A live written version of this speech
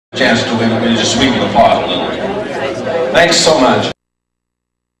Chance to win, we just sweeten the pot a little. Thanks so much.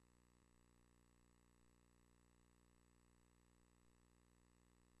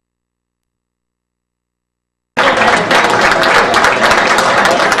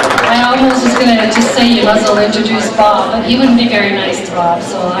 I almost was going to just say you must all introduce Bob, but he wouldn't be very nice to Bob,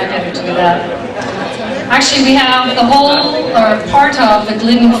 so I better do that. Actually, we have the whole, or part of, the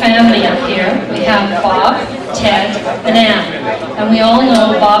Glidden family up here. We have Bob, Ted, and Ann. And we all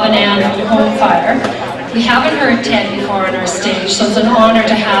know Bob and Ann from Home Fire. We haven't heard Ted before on our stage, so it's an honor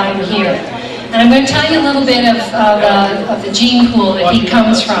to have him here. And I'm going to tell you a little bit of the gene pool that he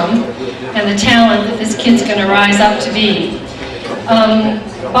comes from and the talent that this kid's going to rise up to be.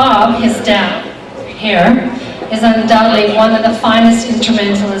 Bob, his dad, here, is undoubtedly one of the finest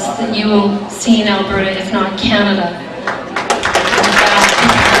instrumentalists that you will see in Alberta, if not Canada.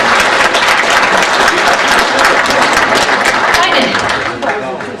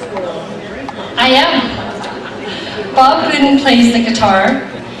 I am. Bob Glidden plays the guitar,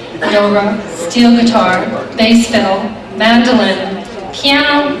 dobra, steel guitar, bass fiddle, mandolin,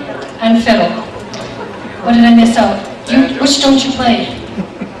 piano, and fiddle. What did I miss out? Which don't you play?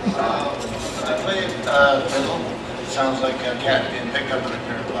 I play fiddle. Sounds like a cat being picked up in a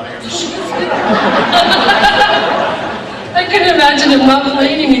pair of pliers. I couldn't imagine him not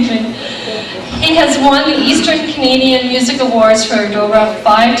playing anything. He has won the Eastern Canadian Music Awards for dobra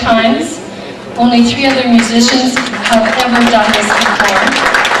 5 times. Only 3 other musicians have ever done this before.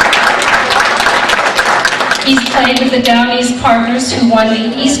 He's played with the Downey's Partners, who won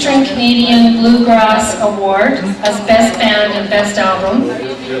the Eastern Canadian Bluegrass Award as Best Band and Best Album.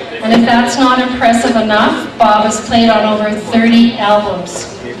 And if that's not impressive enough, Bob has played on over 30 albums.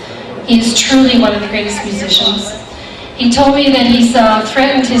 He is truly one of the greatest musicians. He told me that he's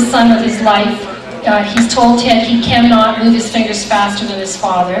threatened his son with his life. He's told Ted he cannot move his fingers faster than his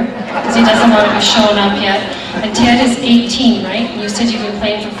father because he doesn't want to be showing up yet. And Ted is 18, right? And you said you've been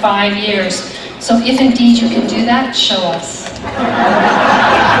playing for 5 years. So if indeed you can do that, show us.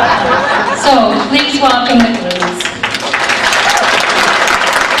 So please welcome the Gliddens.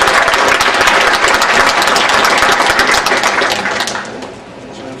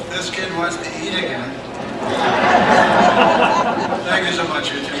 So if this kid wants to eat again, thank you so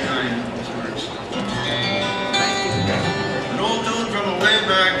much, you're too kind. An old tune from a way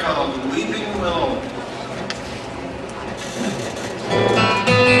back called Weeping Willow.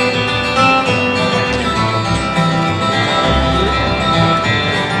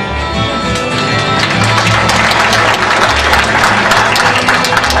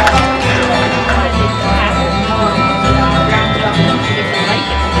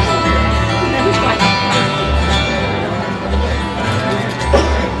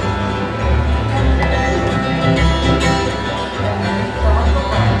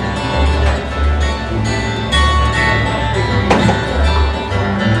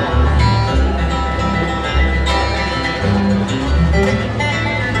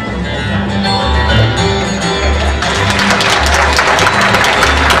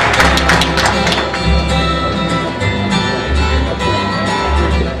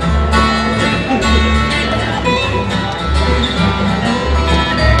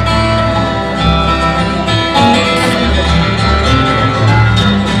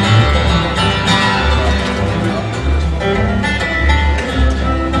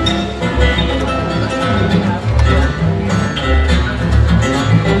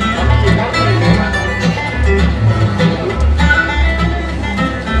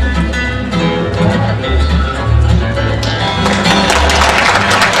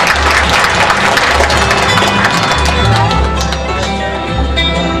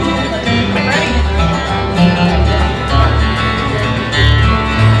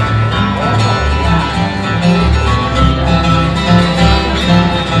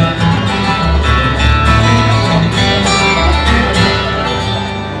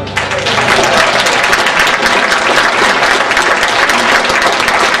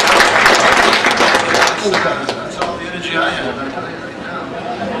 That's all the energy I have.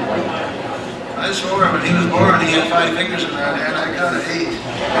 I swore when he was born he had 5 fingers in that hand. I got 8.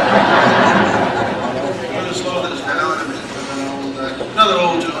 I'm going to slow this down a bit with another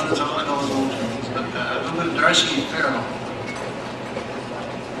old tune. That's all I know is old tunes. But a little bit of Darcy Farrell.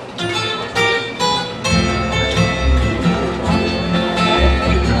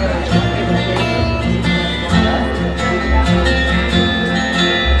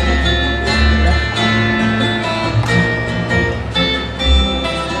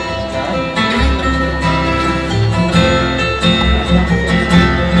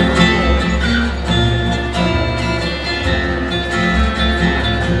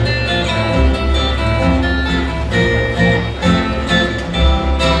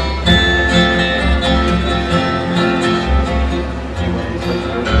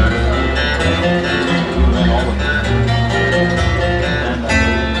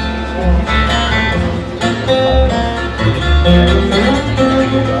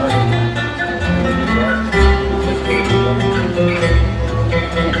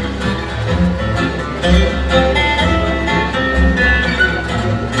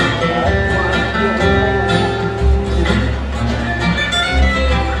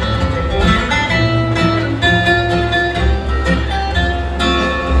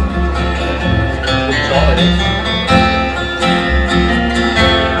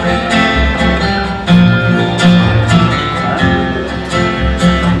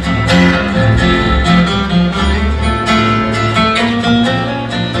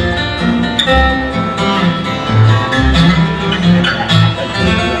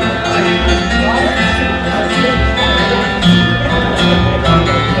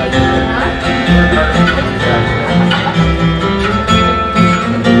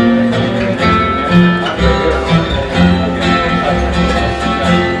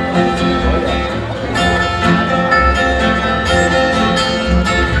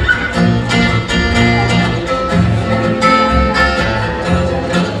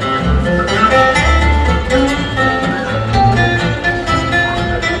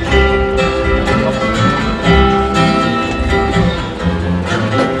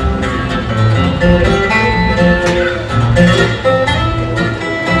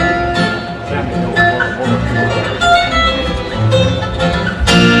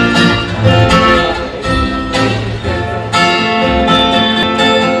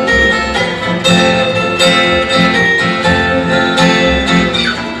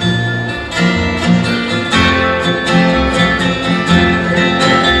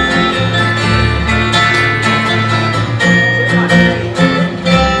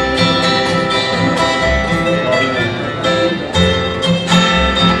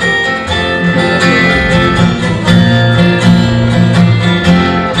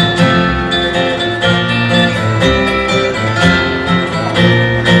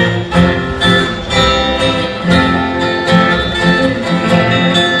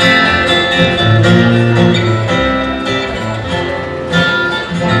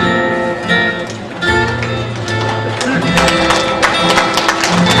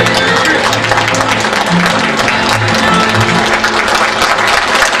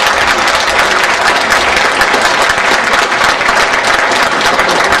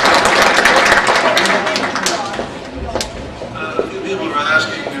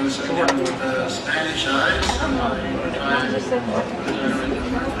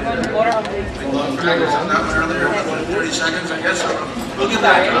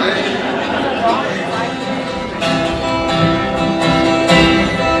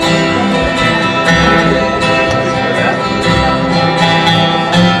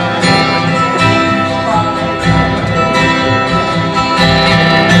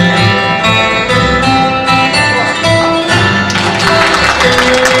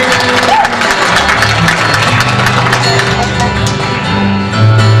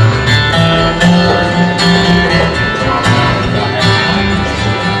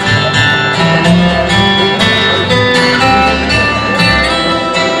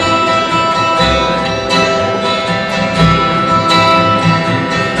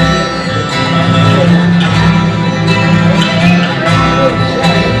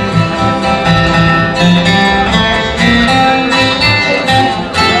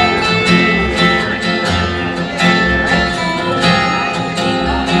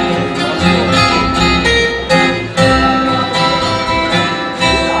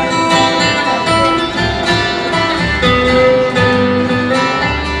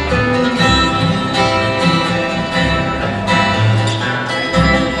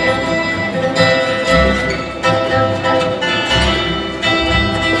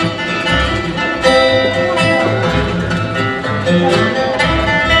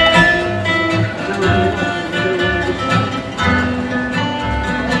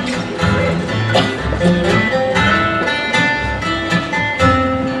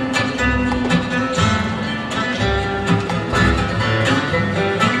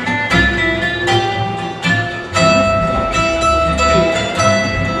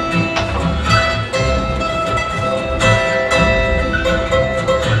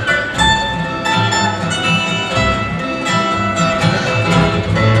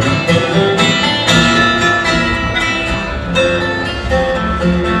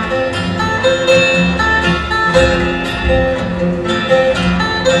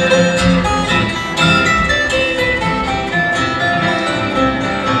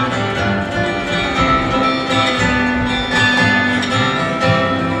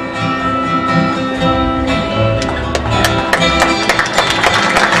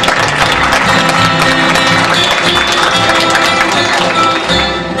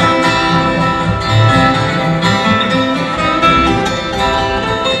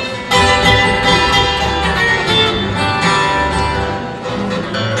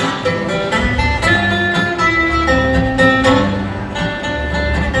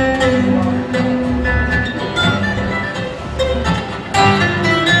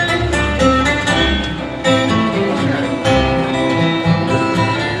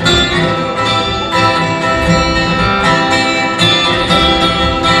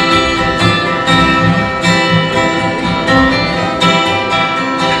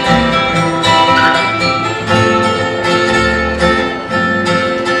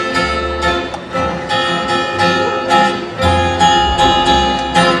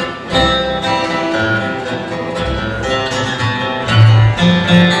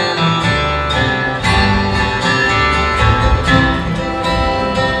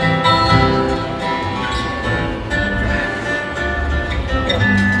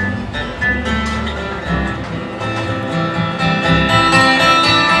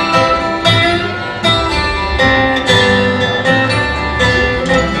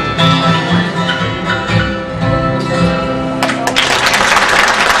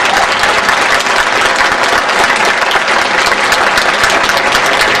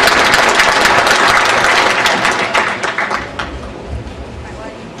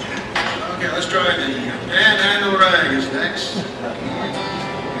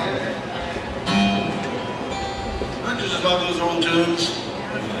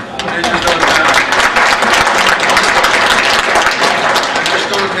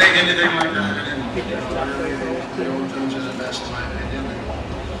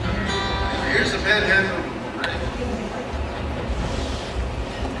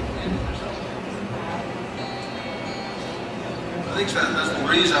 That's the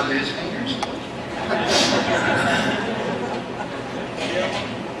breeze out of his fingers.